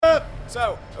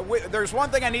So, there's one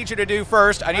thing I need you to do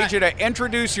first. I need you to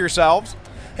introduce yourselves.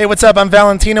 Hey, what's up? I'm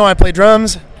Valentino. I play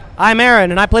drums. I'm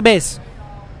Aaron, and I play bass.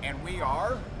 And we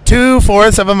are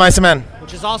 2/4 of a Mice and Men.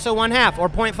 Which is also 1/2 or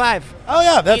 0.5. Oh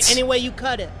yeah, that's Any way you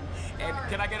cut it. And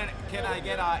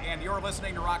and you're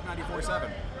listening to Rock 94.7.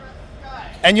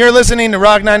 And you're listening to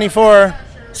Rock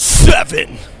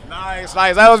 94.7. Nice.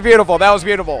 That was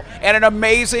beautiful. And an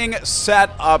amazing set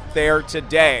up there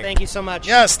today. Thank you so much.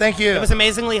 Yes, thank you. It was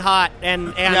amazingly hot,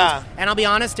 and Yeah. I'll be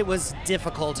honest, it was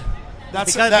difficult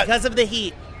That's because of the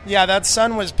heat. Yeah, that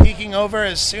sun was peeking over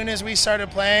as soon as we started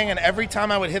playing, and every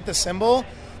time I would hit the cymbal,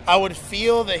 I would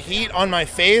feel the heat on my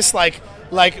face, like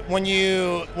when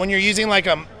you're using like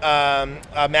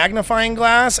a magnifying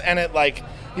glass, and it like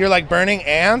you're like burning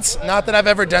ants. Not that I've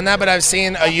ever done that, but I've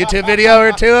seen a YouTube video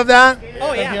or two of that.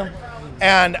 Oh yeah.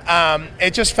 And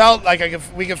it just felt like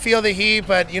we could feel the heat,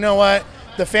 but you know what?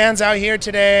 The fans out here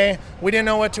today, we didn't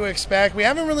know what to expect. We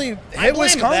haven't really hit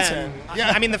Wisconsin.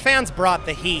 Yeah. I mean, the fans brought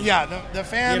the heat. Yeah, the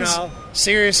fans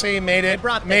seriously made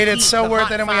it so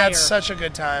worth it, and we had such a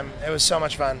good time. It was so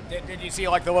much fun. Did you see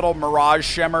like the little mirage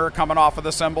shimmer coming off of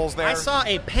the cymbals there? I saw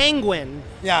a penguin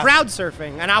crowd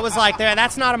surfing, and I was like,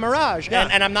 that's not a mirage,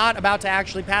 and I'm not about to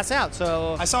actually pass out.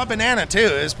 So I saw a banana too.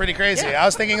 It was pretty crazy. I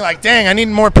was thinking like, dang, I need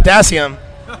more potassium.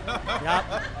 Yep.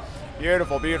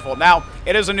 Beautiful. Now,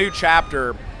 it is a new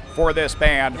chapter for this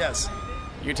band. Yes.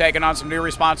 You're taking on some new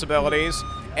responsibilities.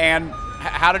 And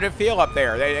how did it feel up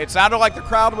there? It sounded like the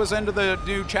crowd was into the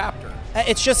new chapter.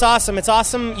 It's just awesome. It's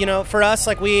awesome, for us.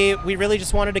 Like we really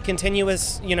just wanted to continue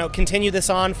this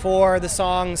on for the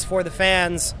songs, for the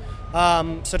fans.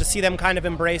 So to see them kind of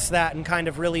embrace that and kind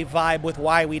of really vibe with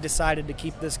why we decided to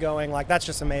keep this going, like that's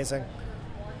just amazing.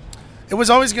 It was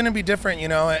always going to be different,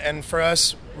 and for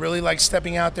us, really like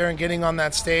stepping out there and getting on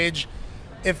that stage,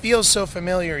 it feels so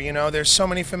familiar, There's so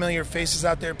many familiar faces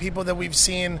out there, people that we've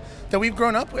seen, that we've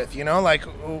grown up with, Like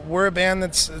we're a band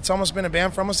it's almost been a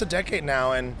band for almost a decade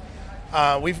now, and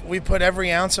we've put every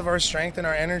ounce of our strength and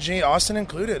our energy, Austin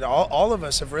included. All of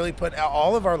us have really put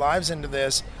all of our lives into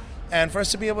this, and for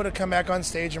us to be able to come back on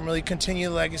stage and really continue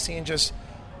the legacy and just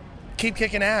keep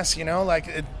kicking ass,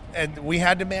 and we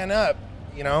had to man up.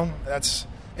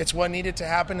 It's what needed to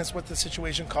happen. It's what the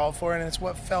situation called for, and it's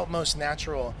what felt most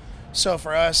natural. So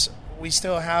for us, we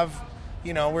still have,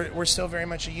 we're still very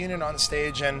much a unit on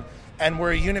stage, and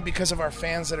we're a unit because of our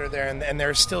fans that are there, and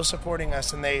they're still supporting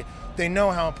us, and they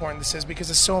know how important this is because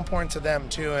it's so important to them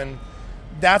too. And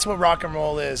that's what rock and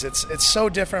roll is. It's so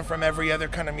different from every other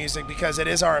kind of music because it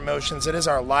is our emotions, it is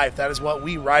our life. That is what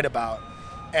we write about,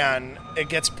 and it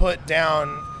gets put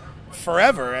down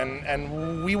forever,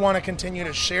 and we want to continue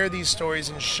to share these stories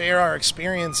and share our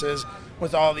experiences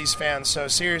with all these fans. So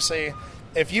seriously,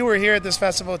 if you were here at this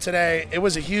festival today, it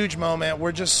was a huge moment.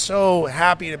 We're just so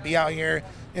happy to be out here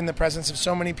in the presence of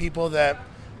so many people that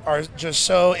are just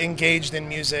so engaged in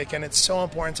music, and it's so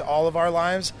important to all of our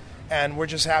lives, and we're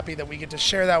just happy that we get to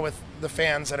share that with the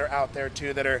fans that are out there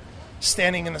too, that are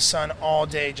standing in the sun all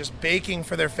day just baking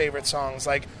for their favorite songs.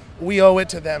 Like, we owe it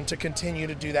to them to continue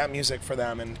to do that music for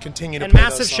them and continue to play those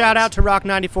songs. And massive shout out to Rock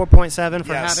 94.7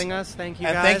 for having us. Thank you,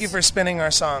 guys. And thank you for spinning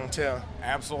our song, too.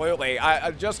 Absolutely.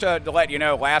 Just to let you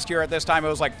know, last year at this time, it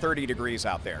was like 30 degrees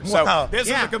out there. Wow. So this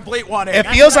is a complete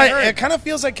 180. It kind of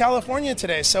feels like California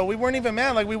today, so we weren't even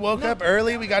mad. Like, we woke up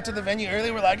early, we got to the venue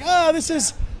early, we're like,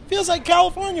 feels like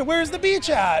California. Where's the beach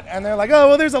at? And they're like,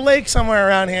 there's a lake somewhere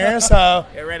around here. So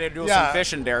get ready to do some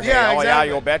fishing there. Yeah, exactly. Yeah,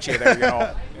 you'll bet you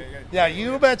there. Yeah,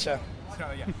 you betcha.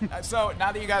 So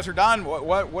now that you guys are done,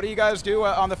 what do you guys do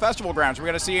on the festival grounds? We're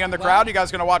going to see you in the crowd. You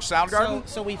guys going to watch Soundgarden?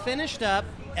 So we finished up,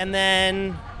 and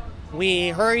then we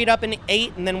hurried up and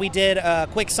ate, and then we did a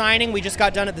quick signing. We just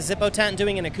got done at the Zippo tent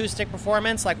doing an acoustic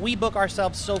performance. Like, we book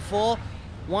ourselves so full.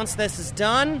 Once this is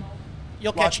done,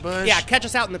 you'll catch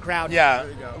us out in the crowd. Yeah,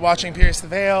 watching Pierce the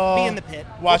Veil. Be in the pit.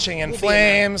 Watching In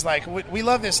Flames. Like, we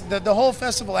love this. The whole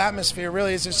festival atmosphere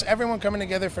really is just everyone coming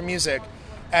together for music.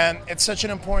 And it's such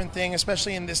an important thing,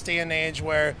 especially in this day and age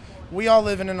where we all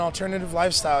live in an alternative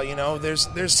lifestyle.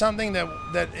 There's something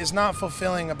that is not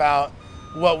fulfilling about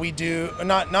what we do,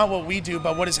 not what we do,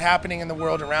 but what is happening in the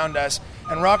world around us.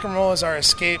 And rock and roll is our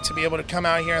escape to be able to come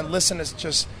out here and listen to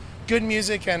just good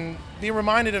music and be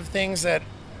reminded of things that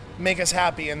make us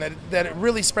happy, and that it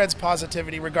really spreads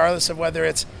positivity regardless of whether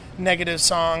it's negative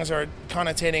songs or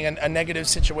connotating a negative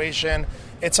situation.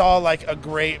 It's all like a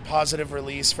great positive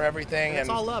release for everything. And it's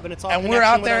all love, and it's all and we're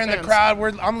out there in the crowd.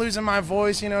 I'm losing my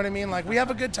voice, you know what I mean? Like, we have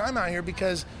a good time out here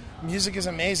because music is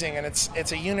amazing, and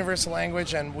it's a universal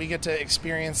language, and we get to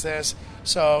experience this.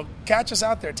 So catch us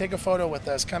out there, take a photo with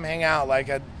us, come hang out. Like,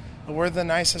 we're the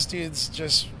nicest dudes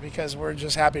just because we're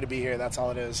just happy to be here. That's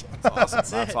all it is.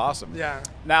 That's awesome. Yeah.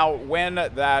 Now, when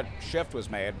that shift was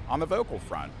made on the vocal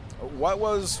front, what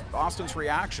was Austin's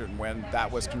reaction when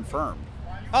that was confirmed?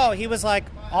 Oh, he was like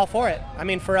all for it. I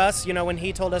mean, for us, when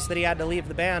he told us that he had to leave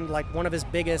the band, like one of his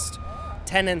biggest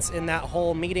tenets in that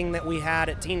whole meeting that we had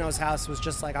at Tino's house was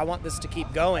just like, I want this to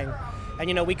keep going.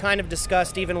 And, we kind of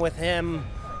discussed even with him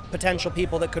potential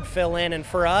people that could fill in. And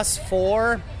for us,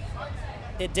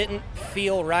 it didn't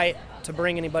feel right to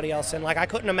bring anybody else in. Like, I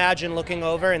couldn't imagine looking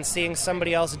over and seeing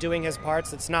somebody else doing his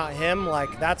parts that's not him.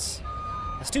 Like, that's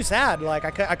too sad. Like,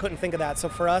 I couldn't think of that. So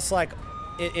for us, like,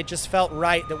 it just felt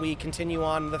right that we continue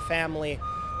on the family,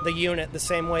 the unit, the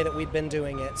same way that we'd been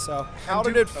doing it. So how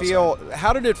did it feel?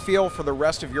 How did it feel for the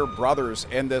rest of your brothers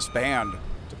in this band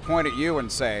to point at you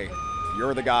and say,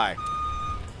 "You're the guy"?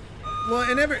 Well,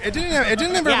 it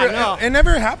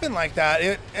never happened like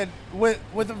that.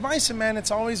 With the Mice and Men, it's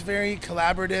always very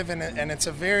collaborative, and it's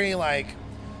a very like,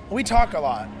 we talk a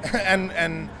lot,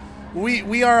 and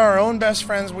we are our own best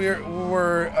friends.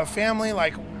 We're a family.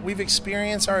 Like, we've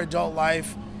experienced our adult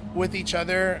life with each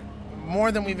other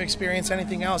more than we've experienced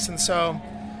anything else, and so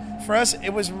for us, it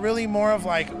was really more of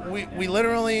like we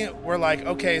literally were like,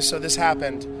 okay, so this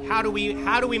happened. How do we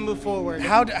move forward?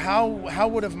 How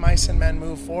would have Mice and Men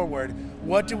move forward?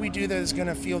 What do we do that is going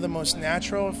to feel the most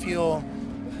natural, feel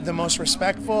the most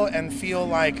respectful, and feel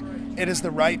like it is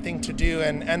the right thing to do?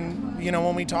 And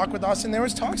when we talk with Austin, there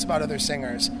was talks about other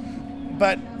singers,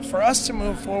 but for us to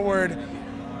move forward,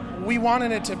 we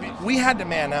wanted it to be, we had to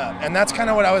man up, and that's kind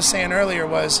of what I was saying earlier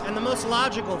was. And the most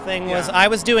logical thing was I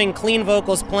was doing clean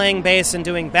vocals, playing bass, and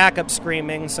doing backup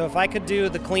screaming, so if I could do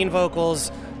the clean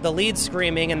vocals, the lead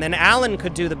screaming, and then Alan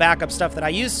could do the backup stuff that I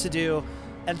used to do,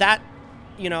 and that,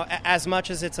 as much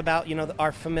as it's about,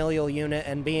 our familial unit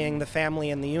and being the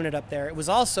family and the unit up there, it was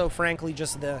also, frankly,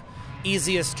 just the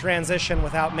easiest transition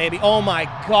without maybe, oh my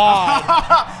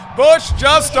God. Bush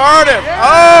just started.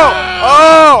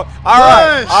 All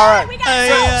right.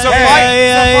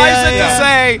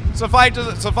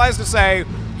 Suffice to say,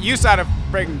 you sounded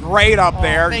freaking great up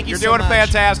there. Thank you. You're so doing much.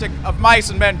 fantastic. Of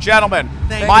Mice and Men, gentlemen,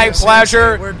 Thank my you.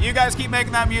 pleasure. You guys keep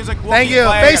making that music. We'll Thank keep you.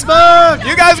 playing it. Facebook.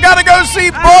 You guys got to go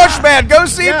see Bush, man. Go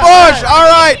see Bush. All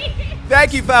right.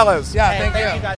 Thank you, fellas. Yeah, thank you. Guys.